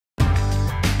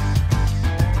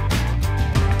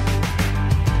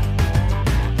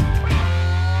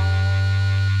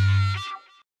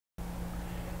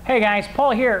Hey guys,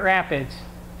 Paul here at Rapids.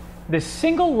 The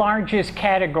single largest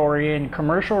category in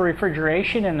commercial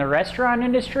refrigeration in the restaurant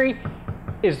industry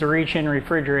is the reach-in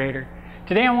refrigerator.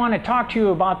 Today I want to talk to you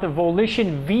about the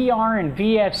Volition VR and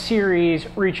VF series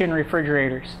reach-in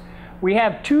refrigerators. We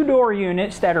have two-door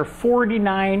units that are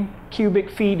 49 cubic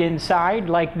feet inside,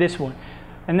 like this one.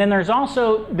 And then there's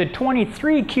also the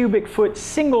 23 cubic foot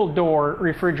single door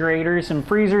refrigerators and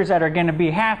freezers that are going to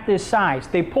be half this size.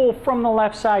 They pull from the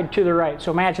left side to the right.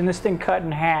 So imagine this thing cut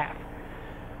in half.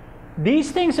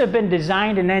 These things have been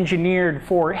designed and engineered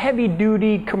for heavy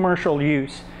duty commercial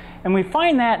use. And we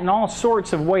find that in all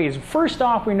sorts of ways. First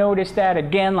off, we notice that,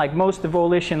 again, like most of the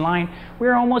Volition line,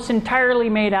 we're almost entirely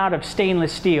made out of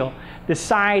stainless steel. The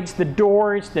sides, the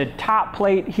doors, the top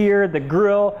plate here, the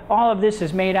grill, all of this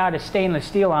is made out of stainless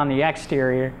steel on the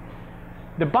exterior.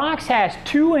 The box has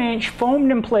 2-inch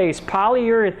foamed in place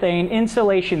polyurethane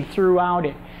insulation throughout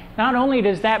it. Not only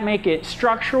does that make it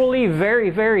structurally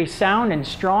very, very sound and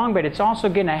strong, but it's also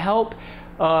going to help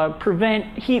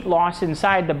prevent heat loss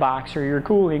inside the box or your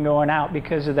cooling going out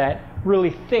because of that really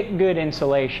thick, good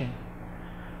insulation.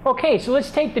 Okay, so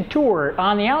let's take the tour.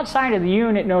 On the outside of the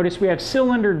unit, notice we have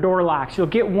cylinder door locks. You'll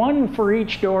get one for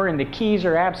each door and the keys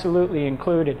are absolutely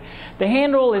included. The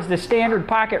handle is the standard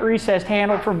pocket recessed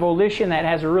handle from Volition that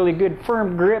has a really good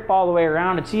firm grip all the way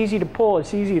around. It's easy to pull,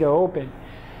 it's easy to open.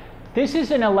 This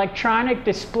is an electronic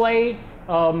display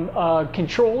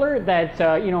controller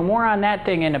that, more on that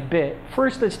thing in a bit.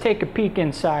 First, let's take a peek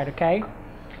inside, okay?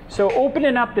 So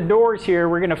opening up the doors here,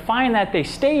 we're going to find that they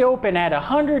stay open at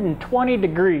 120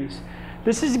 degrees.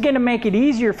 This is going to make it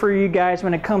easier for you guys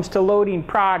when it comes to loading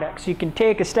products. You can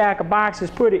take a stack of boxes,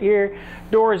 put it here,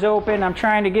 doors open. I'm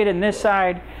trying to get in this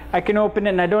side. I can open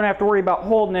it and I don't have to worry about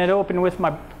holding it open with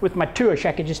my tush.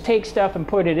 I can just take stuff and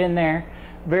put it in there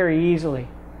very easily.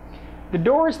 The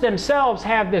doors themselves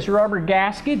have this rubber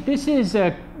gasket. This is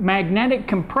a magnetic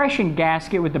compression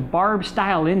gasket with a barb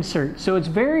style insert, so it's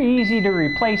very easy to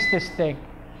replace this thing.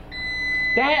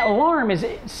 That alarm is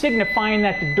signifying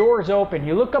that the door is open.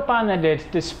 You look up on the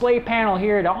display panel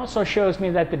here, it also shows me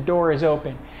that the door is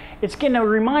open. It's going to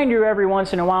remind you every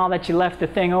once in a while that you left the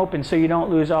thing open so you don't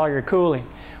lose all your cooling.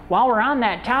 While we're on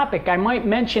that topic, I might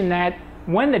mention that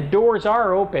when the doors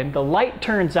are open, the light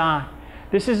turns on.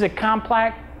 This is a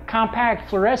compact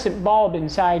fluorescent bulb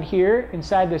inside here,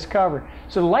 inside this cover.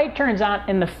 So the light turns on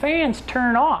and the fans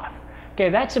turn off. Okay,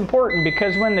 that's important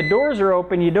because when the doors are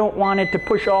open, you don't want it to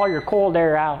push all your cold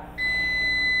air out.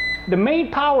 The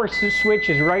main power switch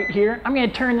is right here. I'm going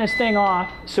to turn this thing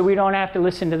off so we don't have to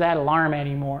listen to that alarm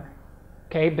anymore.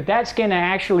 Okay, but that's going to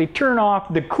actually turn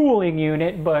off the cooling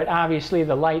unit, but obviously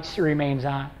the lights remains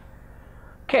on.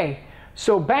 Okay.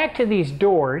 So back to these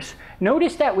doors,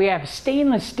 notice that we have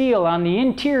stainless steel on the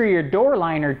interior door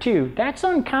liner too. That's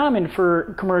uncommon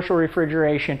for commercial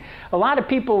refrigeration. A lot of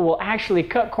people will actually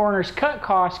cut corners, cut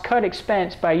costs, cut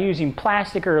expense by using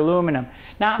plastic or aluminum.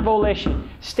 Not Volition.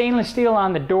 Stainless steel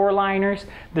on the door liners,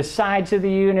 the sides of the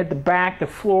unit, the back, the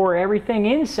floor, everything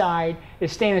inside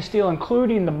is stainless steel,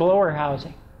 including the blower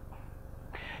housing.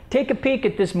 Take a peek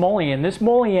at this mullion. This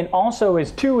mullion also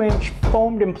is 2-inch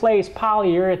foamed in place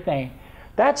polyurethane.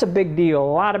 That's a big deal. A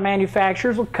lot of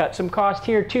manufacturers will cut some cost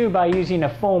here too by using a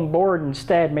foam board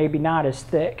instead, maybe not as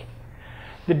thick.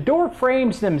 The door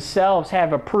frames themselves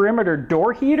have a perimeter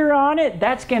door heater on it.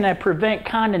 That's going to prevent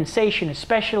condensation,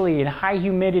 especially in high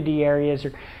humidity areas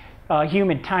or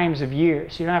humid times of year.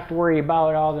 So you don't have to worry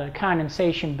about all the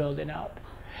condensation building up.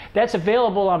 That's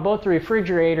available on both the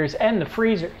refrigerators and the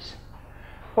freezers.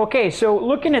 Okay, so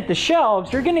looking at the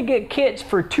shelves, you're going to get kits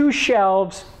for 2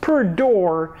 shelves per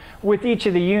door with each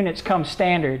of the units come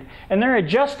standard. And they're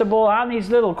adjustable on these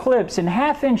little clips in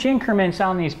 1/2-inch increments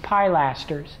on these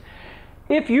pilasters.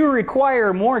 If you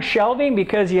require more shelving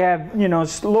because you have,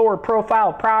 lower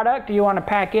profile product you want to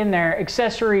pack in there,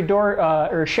 accessory door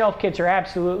or shelf kits are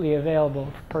absolutely available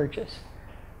for purchase.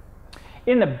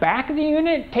 In the back of the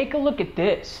unit, take a look at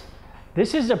this.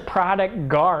 This is a product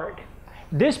guard.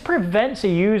 This prevents a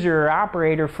user or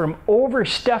operator from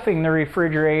overstuffing the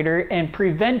refrigerator and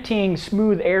preventing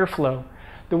smooth airflow.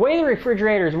 The way the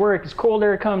refrigerators work is cold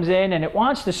air comes in and it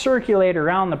wants to circulate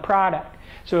around the product.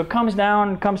 So it comes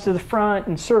down, comes to the front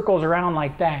and circles around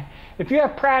like that. If you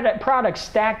have products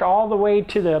stacked all the way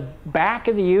to the back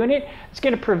of the unit, it's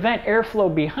going to prevent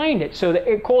airflow behind it. So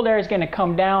the cold air is going to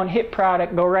come down, hit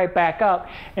product, go right back up,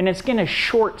 and it's going to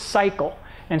short cycle.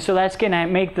 And so that's going to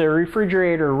make the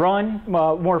refrigerator run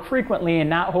more frequently and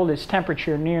not hold its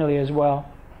temperature nearly as well.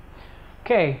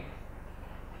 Okay.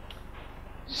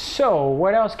 So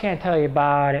what else can I tell you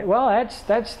about it? Well,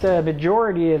 that's the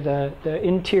majority of the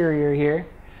interior here.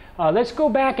 Let's go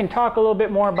back and talk a little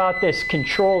bit more about this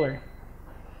controller.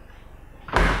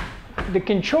 The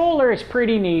controller is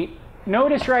pretty neat.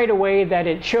 Notice right away that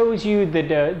it shows you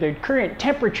the current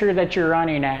temperature that you're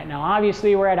running at. Now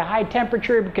obviously we're at a high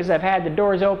temperature because I've had the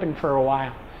doors open for a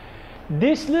while.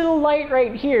 This little light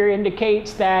right here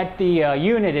indicates that the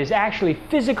unit is actually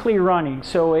physically running.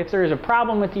 So if there's a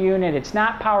problem with the unit, it's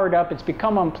not powered up, it's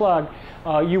become unplugged,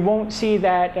 you won't see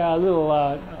that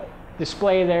little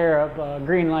display there of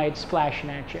green lights flashing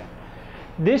at you.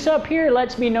 This up here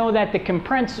lets me know that the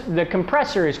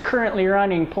compressor is currently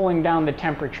running, pulling down the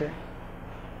temperature.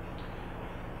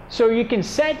 So you can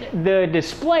set the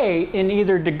display in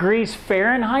either degrees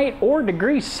Fahrenheit or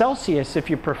degrees Celsius if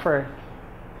you prefer.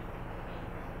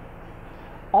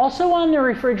 Also on the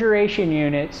refrigeration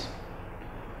units,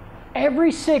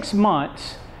 every 6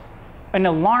 months, an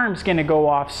alarm's going to go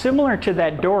off, similar to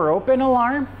that door open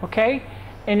alarm, okay?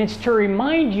 And it's to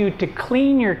remind you to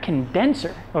clean your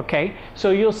condenser, okay?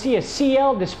 So you'll see a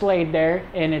CL displayed there,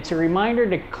 and it's a reminder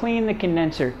to clean the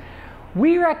condenser.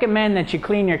 We recommend that you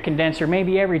clean your condenser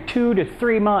maybe every 2 to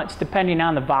 3 months, depending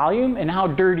on the volume and how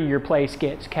dirty your place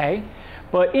gets, okay?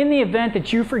 But in the event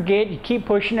that you forget, you keep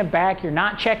pushing it back, you're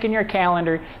not checking your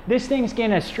calendar, this thing's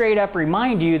gonna straight up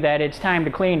remind you that it's time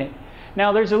to clean it.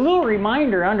 Now there's a little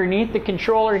reminder underneath the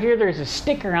controller here. There's a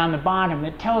sticker on the bottom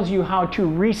that tells you how to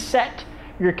reset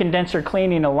your condenser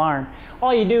cleaning alarm.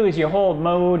 All you do is you hold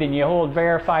mode and you hold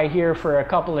verify here for a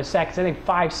couple of seconds, I think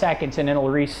 5 seconds, and it'll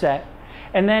reset.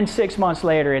 And then 6 months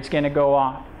later it's gonna go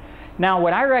off. Now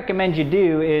what I recommend you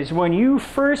do is when you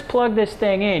first plug this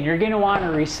thing in, you're going to want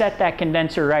to reset that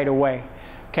condenser right away.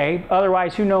 Okay?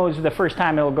 Otherwise, who knows the first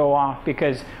time it'll go off,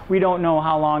 because we don't know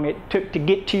how long it took to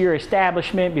get to your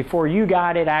establishment before you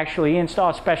got it actually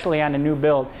installed, especially on a new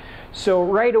build. So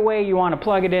right away you want to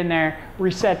plug it in there,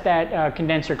 reset that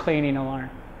condenser cleaning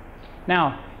alarm.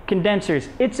 Now condensers,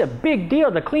 it's a big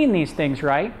deal to clean these things,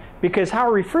 right? Because how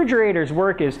refrigerators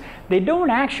work is they don't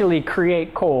actually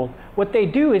create cold. What they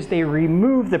do is they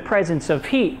remove the presence of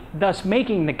heat, thus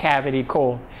making the cavity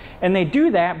cold. And they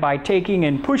do that by taking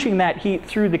and pushing that heat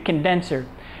through the condenser.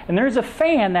 And there's a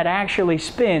fan that actually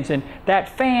spins, and that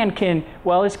fan can,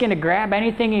 well, it's going to grab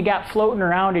anything you got floating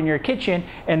around in your kitchen,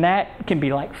 and that can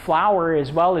be like flour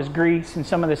as well as grease and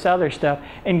some of this other stuff,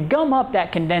 and gum up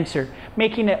that condenser,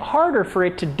 making it harder for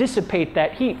it to dissipate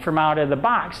that heat from out of the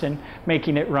box and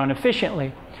making it run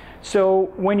efficiently.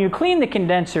 So when you clean the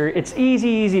condenser, it's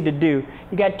easy to do.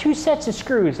 You got 2 sets of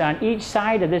screws on each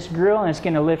side of this grill, and it's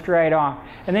going to lift right off.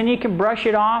 And then you can brush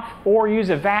it off or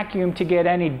use a vacuum to get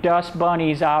any dust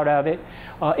bunnies out of it.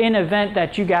 In event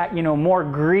that you got, more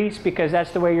grease, because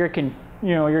that's the way your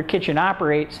kitchen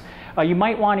operates, you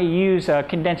might want to use a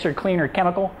condenser cleaner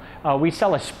chemical. We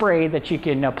sell a spray that you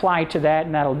can apply to that,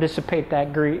 and that'll dissipate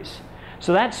that grease.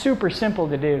 So that's super simple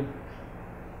to do.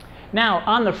 Now,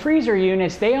 on the freezer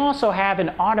units, they also have an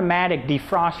automatic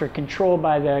defroster controlled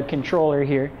by the controller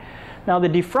here. Now, the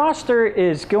defroster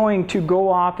is going to go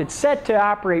off. It's set to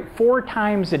operate 4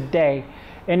 times a day,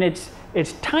 and it's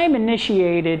time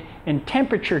initiated and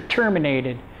temperature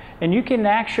terminated. And you can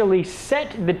actually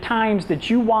set the times that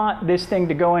you want this thing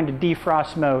to go into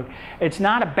defrost mode. It's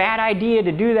not a bad idea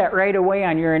to do that right away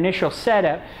on your initial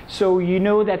setup, so you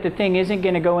know that the thing isn't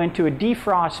going to go into a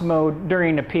defrost mode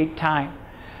during the peak time.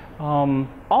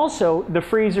 Also, the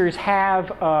freezers have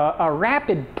a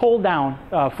rapid pull down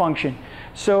function.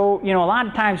 So, a lot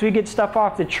of times we get stuff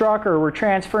off the truck, or we're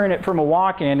transferring it from a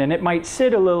walk-in, and it might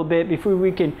sit a little bit before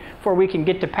we can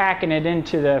get to packing it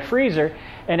into the freezer,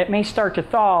 and it may start to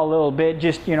thaw a little bit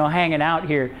just, hanging out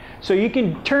here. So you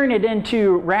can turn it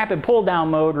into rapid pull down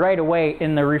mode right away,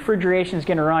 and the refrigeration is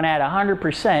going to run at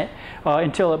 100%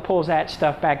 until it pulls that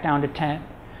stuff back down to 10.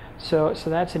 So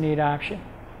that's a neat option.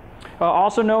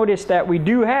 Also notice that we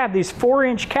do have these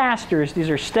 4-inch casters. These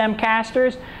are stem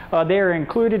casters. They are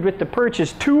included with the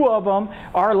purchase. 2 of them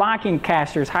are locking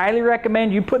casters. Highly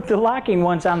recommend you put the locking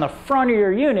ones on the front of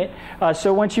your unit,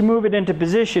 so once you move it into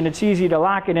position, it's easy to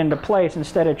lock it into place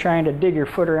instead of trying to dig your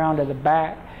foot around to the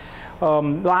back.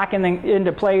 Locking them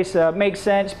into place makes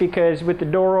sense because with the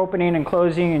door opening and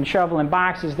closing and shoveling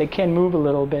boxes, they can move a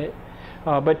little bit.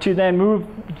 But to then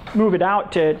move it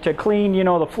out to clean,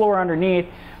 the floor underneath,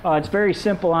 it's very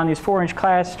simple. On these 4-inch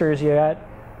casters, you got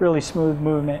really smooth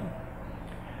movement.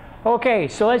 Okay,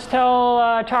 so let's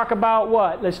talk about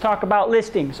what? Let's talk about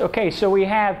listings. Okay, so we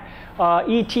have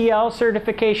ETL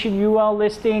certification, UL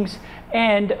listings,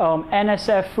 and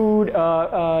NSF food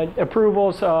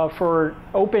approvals for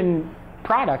open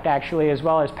product, actually, as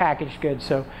well as packaged goods.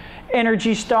 So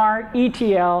Energy Star,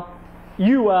 ETL,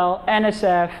 UL,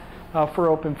 NSF for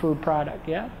open food product.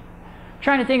 Yeah.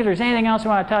 Trying to think if there's anything else I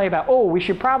want to tell you about. Oh, we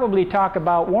should probably talk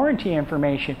about warranty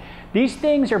information. These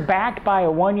things are backed by a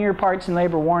 1-year parts and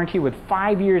labor warranty with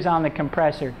 5 years on the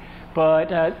compressor.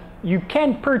 But you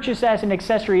can purchase as an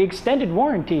accessory extended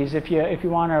warranties if you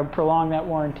want to prolong that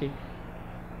warranty.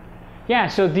 Yeah,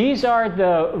 so these are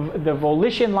the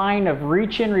Volition line of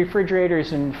reach-in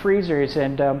refrigerators and freezers,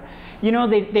 and you know,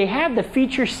 they have the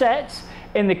feature sets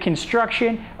and the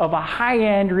construction of a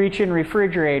high-end reach-in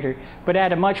refrigerator, but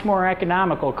at a much more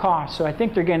economical cost. So I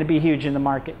think they're going to be huge in the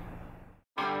market.